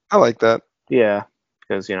 I like that. Yeah,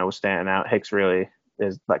 because with Stanton out, Hicks really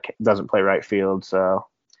doesn't play right field, so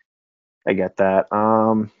I get that.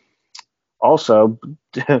 Also,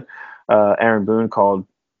 Aaron Boone called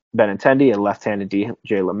Benintendi and left-handed DJ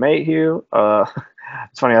LeMahieu.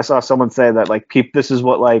 It's funny. I saw someone say that like this is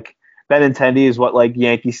what like Benintendi is what like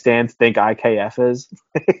Yankee stands think IKF is.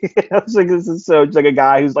 I was like, this is so it's like a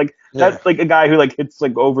guy who's like that's like a guy who like hits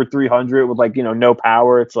like over 300 with like no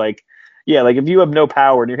power. It's like yeah, like if you have no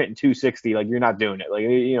power and you're hitting 260, like you're not doing it. Like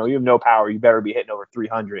you have no power, you better be hitting over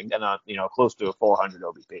 300 and not close to a 400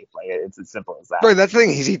 OBP. Like it's as simple as that. Right, that's the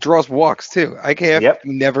thing. He draws walks too. IKF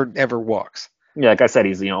never ever walks. Yeah, like I said,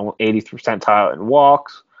 he's 80th percentile in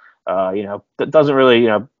walks. That doesn't really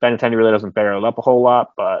Benintendi really doesn't barrel up a whole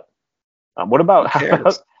lot. But what about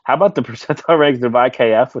how about the percentile rankings of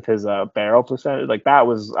IKF with his barrel percentage? Like that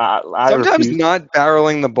was sometimes not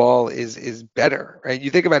barreling the ball is better, right? You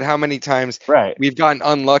think about how many times we've gotten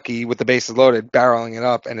unlucky with the bases loaded, barreling it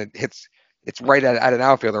up, and it's right at an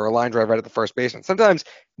outfielder or a line drive right at the first baseman. Sometimes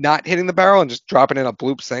not hitting the barrel and just dropping in a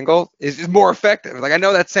bloop single is more effective. Like I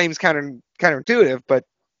know that seems counterintuitive, but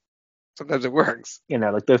sometimes it works.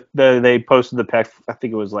 Like they posted the pic. I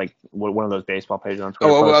think it was like one of those baseball pages on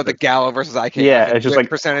Twitter. Oh, the Gallo versus IKF. Yeah, it's just like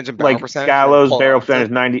percentage and barrel percentage. Gallo's barrel percentage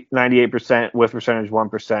 98%, whiff percentage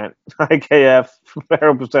 1%. IKF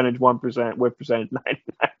barrel percentage 1%, whiff percentage 99%.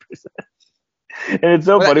 And it's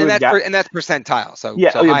so funny. And that's percentile. So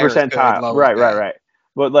percentile. Right.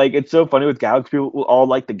 But like it's so funny with Gallo because people will all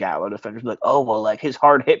like the Gallo defenders. Like, oh well, like his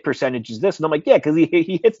hard hit percentage is this, and I'm like, yeah, because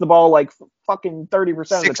he hits the ball like fucking 30% of the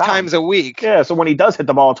time. 6 times a week. Yeah, so when he does hit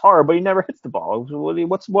the ball, it's hard, but he never hits the ball.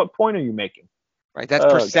 What point are you making? Right, that's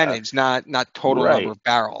percentage, not total number of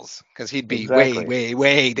barrels, because he'd be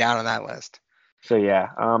way down on that list. So yeah,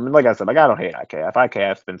 like I said, like I don't hate IKF.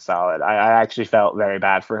 IKF's been solid. I actually felt very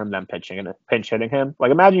bad for him then pinch hitting him. Like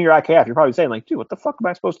imagine you're IKF, you're probably saying like, dude, what the fuck am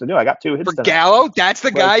I supposed to do? I got 2 hits for Gallo. That's the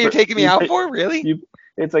guy you're taking me out for, really?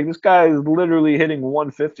 It's like this guy is literally hitting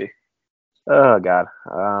 150. Oh god.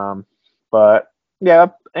 But yeah,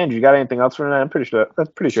 Andrew, you got anything else for tonight? I'm pretty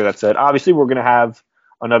sure that's it. Obviously, we're gonna have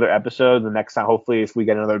another episode the next time. Hopefully, if we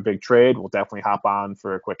get another big trade, we'll definitely hop on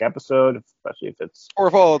for a quick episode, especially if it's or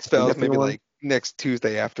if all else fails, maybe like next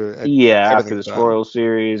Tuesday after after the Royals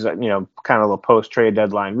series, kind of a post-trade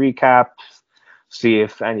deadline recap, see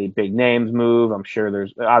if any big names move. I'm sure there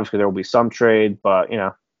will be some trade, but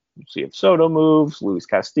see if Soto moves, Luis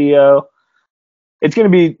Castillo. It's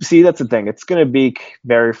going to be that's the thing. It's going to be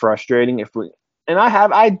very frustrating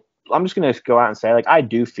I'm just going to go out and say, like, I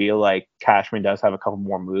do feel like Cashman does have a couple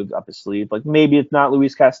more moves up his sleeve. Like, maybe it's not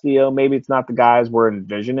Luis Castillo. Maybe it's not the guys we're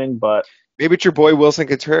envisioning, but maybe it's your boy Wilson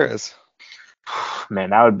Contreras.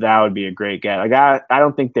 Man, that would be a great get. Like I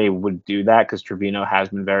don't think they would do that because Trevino has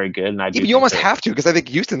been very good, and you almost have to because I think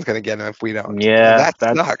Houston's going to get him if we don't. Yeah,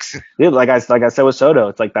 that sucks. Dude, like I said with Soto,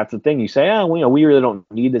 it's like that's the thing. You say, we really don't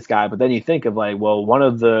need this guy, but then you think of like, well, one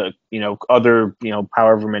of the other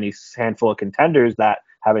however many handful of contenders that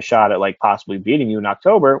have a shot at like possibly beating you in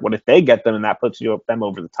October. What if they get them and that puts them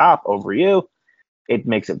over the top over you? It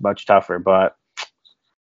makes it much tougher. But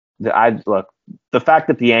the fact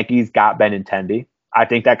that the Yankees got Benintendi, I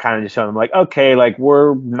think that kind of just showed them like, okay, like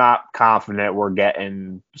we're not confident we're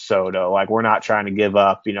getting Soto. Like we're not trying to give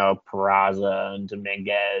up, Peraza and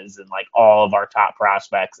Dominguez and like all of our top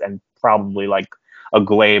prospects and probably like a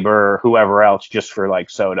Glaber or whoever else just for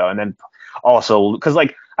like Soto. And then also because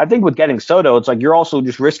like I think with getting Soto, it's like you're also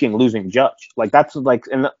just risking losing Judge. Like that's like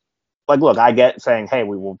look, I get saying, hey,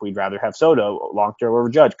 we'd rather have Soto long term over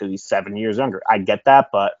Judge because he's 7 years younger. I get that,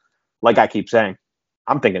 but like I keep saying,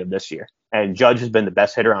 I'm thinking of this year. And Judge has been the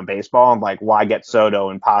best hitter on baseball. I'm like, why get Soto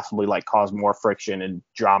and possibly like cause more friction and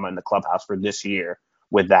drama in the clubhouse for this year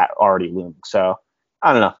with that already looming? So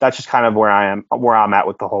I don't know. That's just kind of where I'm at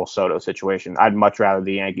with the whole Soto situation. I'd much rather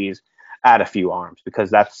the Yankees add a few arms because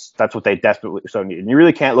that's what they desperately so need. And you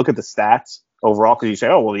really can't look at the stats overall because you say,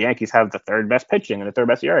 oh, well, the Yankees have the third best pitching and the third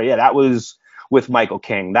best ERA. Yeah, that was with Michael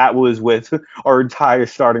King. That was with our entire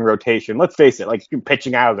starting rotation. Let's face it, like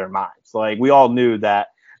pitching out of their minds. Like we all knew that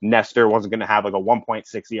Nestor wasn't going to have like a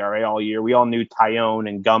 1.6 ERA all year. We all knew Tyone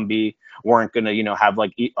and Gumby weren't going to, have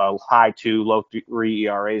like a high 2, low 3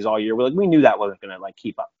 ERAs all year. We knew that wasn't going to like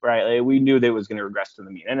keep up, right? Like, we knew that it was going to regress to the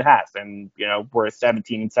mean, and it has. And we're a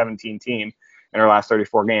 17-17 team in our last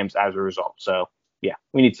 34 games as a result. So yeah,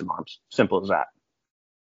 we need some arms. Simple as that.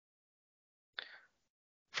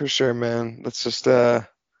 For sure, man. Let's just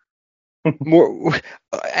more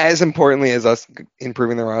as importantly as us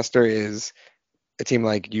improving the roster is a team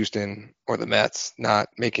like Houston or the Mets not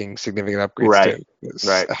making significant upgrades too.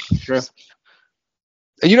 Right. Sure.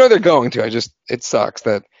 And they're going to. It sucks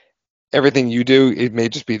that everything you do, it may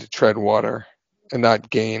just be to tread water and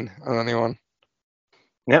not gain on anyone.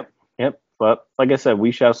 Yep. But like I said,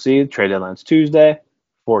 we shall see. Trade deadline's Tuesday,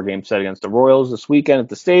 4-game set against the Royals this weekend at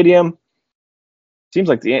the stadium. Seems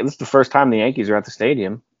like this is the first time the Yankees are at the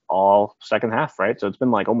stadium all second half, right? So it's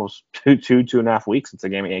been like almost 2.5 weeks since the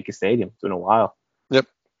game at Yankee Stadium. It's been a while. Yep.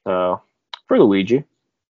 So for Luigi,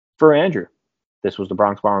 for Andrew, this was the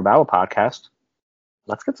Bronx Bomber Battle podcast.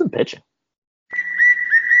 Let's get some pitching.